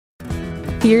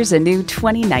Here's a new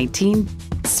 2019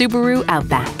 Subaru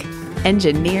Outback,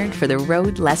 engineered for the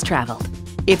road less traveled.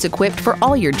 It's equipped for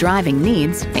all your driving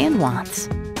needs and wants.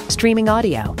 Streaming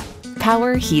audio,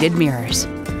 power heated mirrors,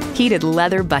 heated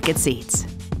leather bucket seats,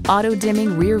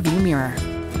 auto-dimming rear view mirror,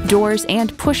 doors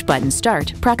and push-button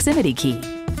start proximity key,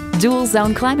 dual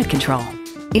zone climate control,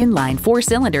 inline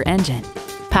 4-cylinder engine,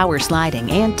 power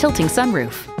sliding and tilting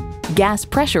sunroof, gas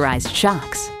pressurized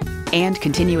shocks, and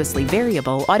continuously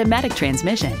variable automatic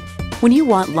transmission. When you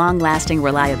want long-lasting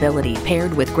reliability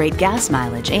paired with great gas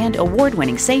mileage and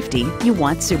award-winning safety, you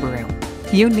want Subaru.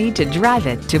 You need to drive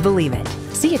it to believe it.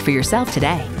 See it for yourself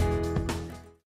today.